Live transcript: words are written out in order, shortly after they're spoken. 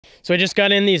So I just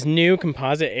got in these new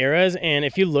Composite Eras, and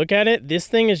if you look at it, this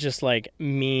thing is just like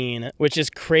mean, which is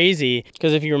crazy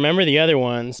because if you remember the other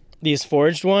ones, these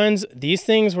forged ones, these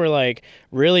things were like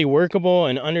really workable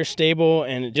and understable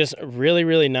and just really,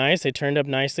 really nice. They turned up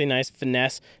nicely, nice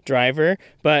finesse driver.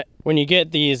 But when you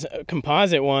get these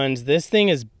composite ones, this thing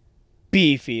is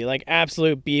beefy, like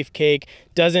absolute beefcake,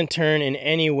 doesn't turn in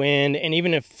any wind, and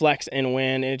even if flex in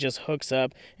wind, it just hooks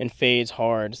up and fades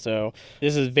hard. So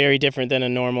this is very different than a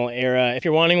normal Era. If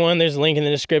you're wanting one, there's a link in the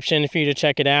description for you to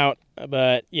check it out.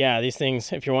 But yeah, these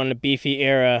things, if you're wanting a beefy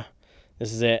Era,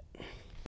 this is it.